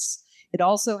effectiveness. It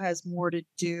also has more to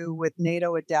do with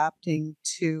NATO adapting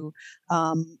to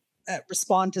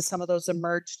respond to some of those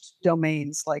emerged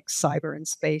domains like cyber and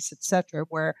space, et cetera,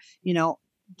 where,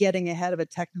 getting ahead of a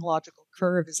technological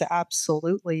curve is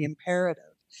absolutely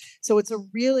imperative. So it's a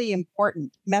really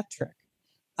important metric.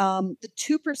 The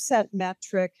 2%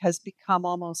 metric has become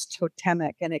almost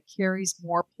totemic and it carries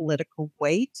more political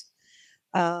weight.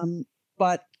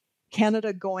 But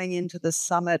Canada going into the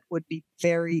summit would be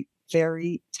very,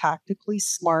 very tactically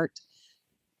smart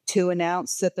to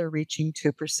announce that they're reaching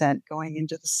 2% going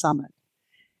into the summit.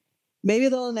 Maybe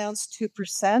they'll announce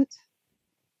 2%.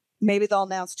 Maybe they'll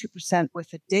announce 2%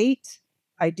 with a date.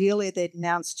 Ideally, they'd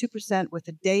announce 2% with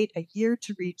a date, a year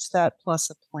to reach that, plus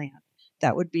a plan.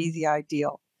 That would be the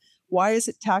ideal. Why is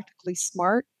it tactically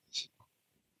smart?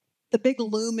 The big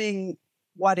looming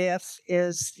what if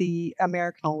is the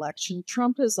American election.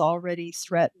 Trump has already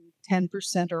threatened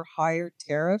 10% or higher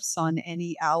tariffs on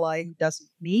any ally who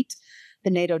doesn't meet the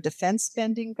NATO defense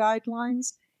spending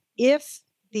guidelines. If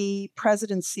the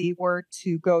presidency were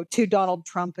to go to Donald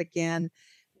Trump again,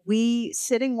 we,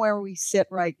 sitting where we sit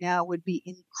right now, would be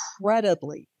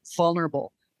incredibly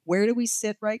vulnerable. Where do we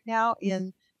sit right now?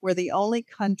 We're the only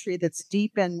country that's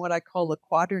deep in what I call the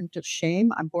quadrant of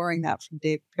shame. I'm borrowing that from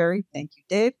Dave Perry. Thank you,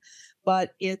 Dave.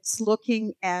 But it's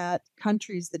looking at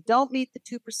countries that don't meet the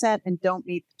 2% and don't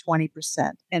meet the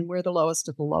 20%. And we're the lowest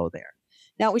of the low there.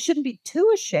 Now, we shouldn't be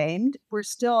too ashamed. We're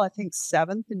still, I think,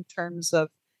 7th in terms of,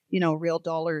 real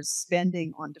dollars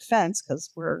spending on defense because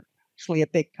we're actually a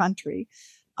big country.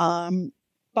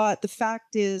 But the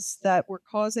fact is that we're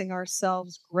causing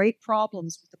ourselves great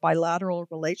problems with the bilateral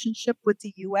relationship with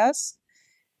the U.S.,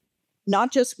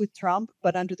 not just with Trump,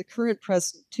 but under the current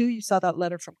president, too. You saw that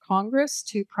letter from Congress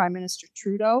to Prime Minister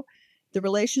Trudeau. The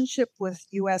relationship with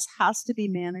U.S. has to be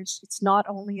managed. It's not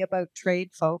only about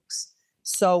trade, folks.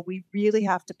 So we really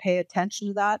have to pay attention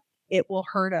to that. It will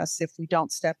hurt us if we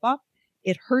don't step up.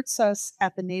 It hurts us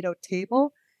at the NATO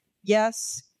table.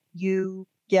 Yes, you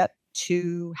get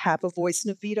to have a voice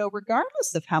and a veto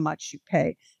regardless of how much you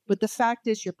pay. But the fact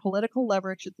is your political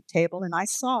leverage at the table, and I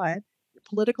saw it, your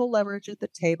political leverage at the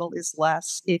table is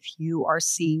less if you are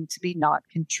seen to be not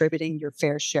contributing your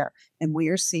fair share. And we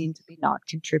are seen to be not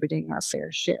contributing our fair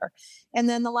share. And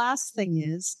then the last thing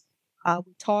is,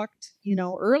 we talked,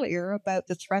 earlier about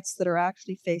the threats that are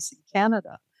actually facing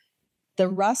Canada. The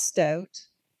rust out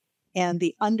and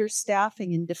the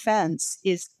understaffing in defense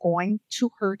is going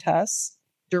to hurt us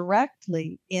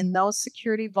directly in those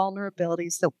security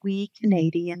vulnerabilities that we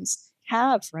Canadians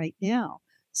have right now.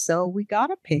 So we got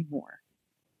to pay more.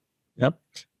 Yep.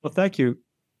 Well, thank you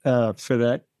for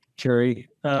that, Kerry.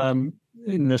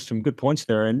 And there's some good points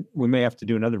there, and we may have to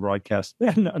do another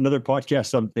podcast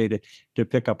someday to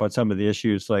pick up on some of the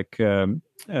issues like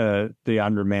the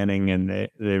undermanning and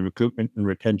the recruitment and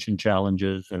retention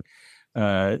challenges. And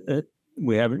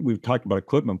we've talked about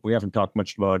equipment. We haven't talked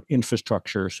much about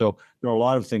infrastructure. So there are a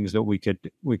lot of things that we could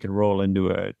roll into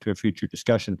a future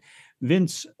discussion.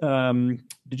 Vince,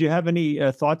 did you have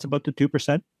any thoughts about the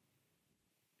 2%?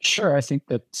 Sure. I think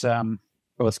that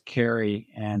both Kerry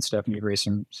and Stéfanie raised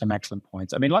some excellent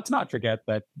points. I mean, let's not forget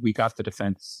that we got the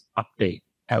defense update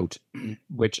out,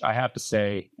 which I have to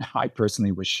say, I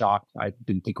personally was shocked. I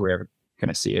didn't think we were ever going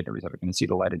to see it or was ever going to see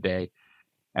the light of day.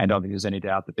 And I don't think there's any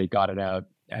doubt that they got it out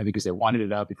because they wanted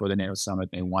it out before the NATO summit.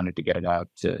 They wanted to get it out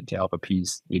to help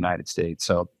appease the United States.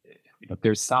 So,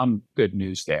 there's some good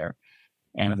news there.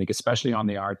 And I think especially on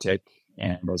the Arctic,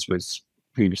 and as was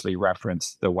previously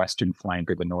referenced, the western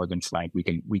flank or the northern flank,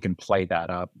 we can play that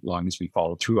up as long as we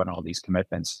follow through on all these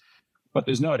commitments. But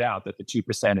there's no doubt that the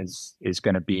 2% is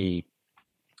going to be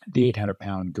the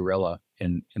 800-pound gorilla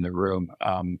in the room.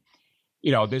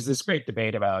 There's this great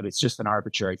debate about it's just an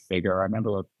arbitrary figure. I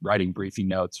remember writing briefing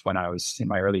notes when I was in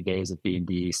my early days at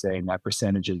B&D saying that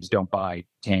percentages don't buy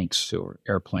tanks or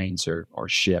airplanes or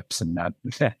ships, and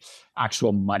that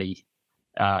actual money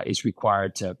is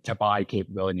required to buy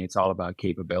capability. It's all about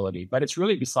capability, but it's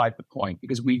really beside the point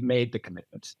because we've made the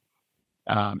commitment.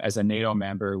 As a NATO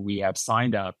member, we have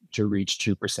signed up to reach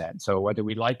 2%. So whether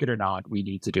we like it or not, we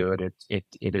need to do it.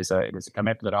 It is a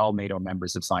commitment that all NATO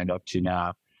members have signed up to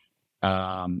now.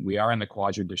 We are in the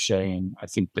quadrant of shame. I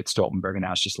think that Stoltenberg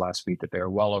announced just last week that there are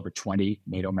well over 20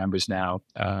 NATO members now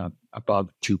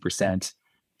above 2%.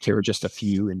 There were just a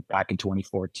few back in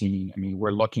 2014. I mean,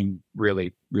 we're looking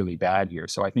really, really bad here.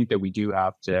 So I think that we do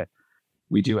have to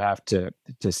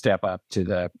step up to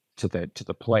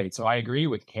the plate. So I agree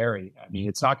with Kerry. I mean,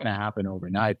 it's not going to happen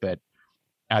overnight, but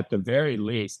at the very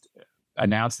least,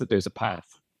 announce that there's a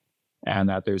path and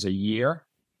that there's a year.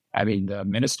 I mean, the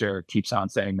minister keeps on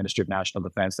saying, Minister of National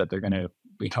Defense, that they're going to,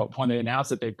 when they announce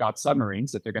that they've got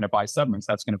submarines, that they're going to buy submarines,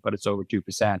 that's going to put us over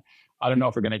 2%. I don't know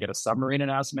if we're going to get a submarine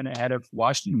announcement ahead of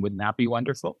Washington. Wouldn't that be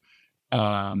wonderful?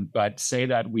 But say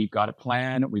that we've got a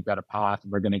plan, we've got a path,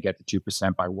 and we're going to get to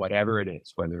 2% by whatever it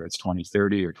is, whether it's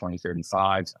 2030 or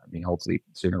 2035. I mean, hopefully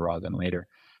sooner rather than later.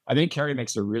 I think Kerry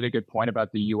makes a really good point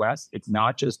about the U.S. It's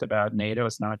not just about NATO.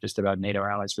 It's not just about NATO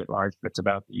allies writ large, but it's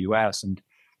about the U.S. And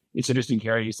it's interesting,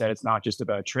 Kerry, you said it's not just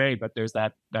about trade, but there's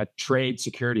that trade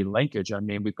security linkage. I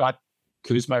mean, we've got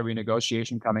Kuzma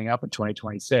renegotiation coming up in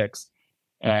 2026.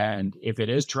 And if it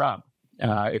is Trump,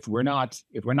 if we're not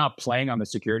playing on the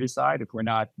security side, if we're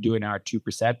not doing our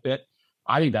 2% bit,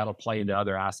 I think that'll play into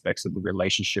other aspects of the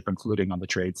relationship, including on the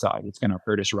trade side. It's going to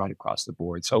hurt us right across the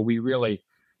board. So we really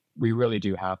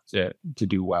do have to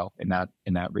do well in that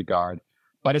regard.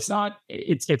 But it's not.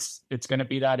 It's going to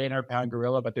be that 800-pound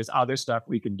gorilla. But there's other stuff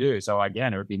we can do. So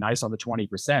again, it would be nice on the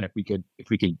 20% if we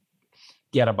could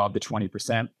get above the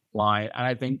 20% line. And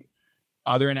I think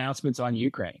other announcements on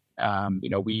Ukraine.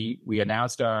 We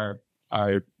announced our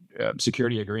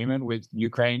security agreement with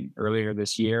Ukraine earlier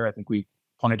this year. I think we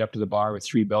pointed up to the bar with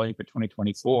 $3 billion for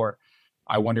 2024.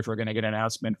 I wonder if we're going to get an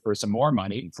announcement for some more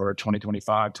money for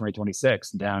 2025,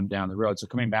 2026 down the road. So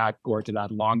coming back, Gord, to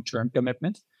that long-term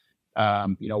commitment.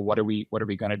 What are we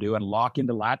going to do and lock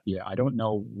into Latvia? I don't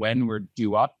know when we're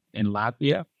due up in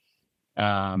Latvia.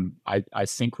 I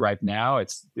think right now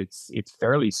it's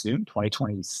fairly soon,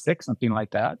 2026, something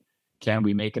like that. Can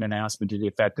we make an announcement to the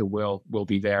effect that we'll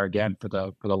be there again for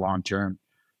the long term?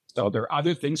 So there are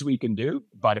other things we can do,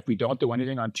 but if we don't do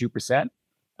anything on 2%,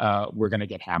 we're going to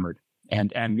get hammered,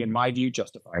 and in my view,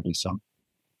 justifiably so.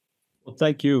 Well,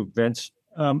 thank you, Vince.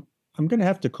 I'm going to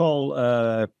have to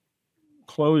call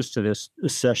close to this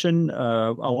session.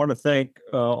 I want to thank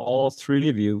all three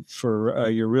of you for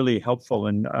your really helpful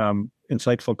and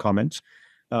insightful comments.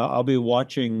 I'll be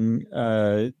watching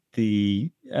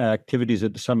the activities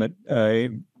at the summit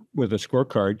with a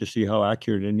scorecard to see how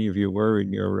accurate any of you were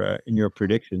in your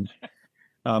predictions.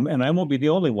 And I won't be the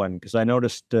only one, because I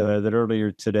noticed that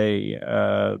earlier today,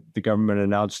 the government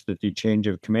announced that the change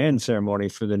of command ceremony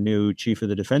for the new Chief of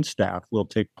the Defense Staff will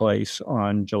take place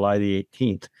on July the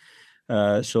 18th.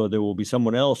 So there will be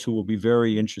someone else who will be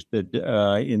very interested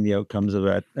in the outcomes of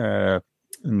that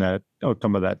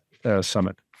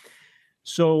summit.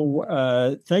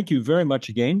 So thank you very much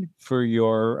again for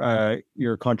your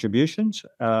contributions.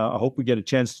 I hope we get a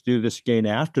chance to do this again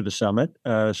after the summit,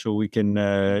 so we can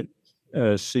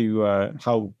see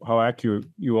how accurate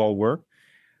you all were.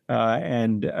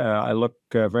 And I look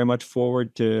very much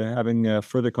forward to having a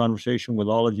further conversation with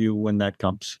all of you when that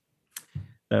comes.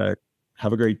 Have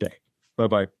a great day.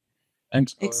 Bye-bye.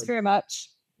 Thanks. Thanks very much.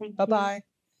 Bye-bye.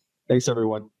 Thanks,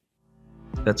 everyone.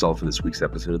 That's all for this week's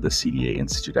episode of the CDA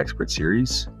Institute Expert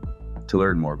Series. To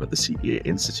learn more about the CDA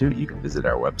Institute, you can visit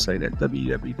our website at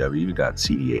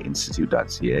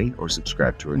www.cdainstitute.ca or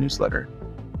subscribe to our newsletter.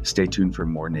 Stay tuned for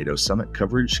more NATO Summit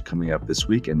coverage coming up this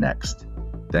week and next.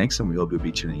 Thanks, and we hope you'll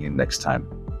be tuning in next time.